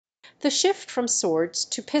The shift from swords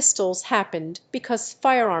to pistols happened because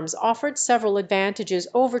firearms offered several advantages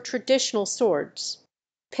over traditional swords.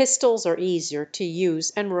 Pistols are easier to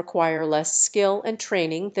use and require less skill and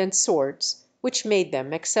training than swords, which made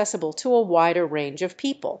them accessible to a wider range of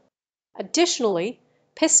people. Additionally,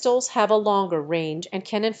 pistols have a longer range and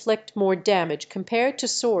can inflict more damage compared to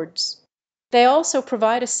swords. They also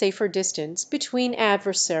provide a safer distance between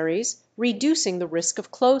adversaries, reducing the risk of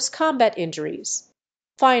close combat injuries.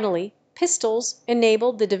 Finally, pistols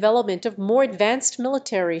enabled the development of more advanced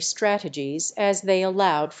military strategies as they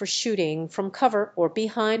allowed for shooting from cover or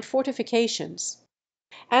behind fortifications.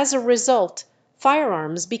 As a result,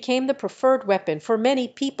 firearms became the preferred weapon for many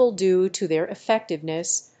people due to their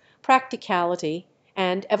effectiveness, practicality,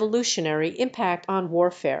 and evolutionary impact on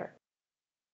warfare.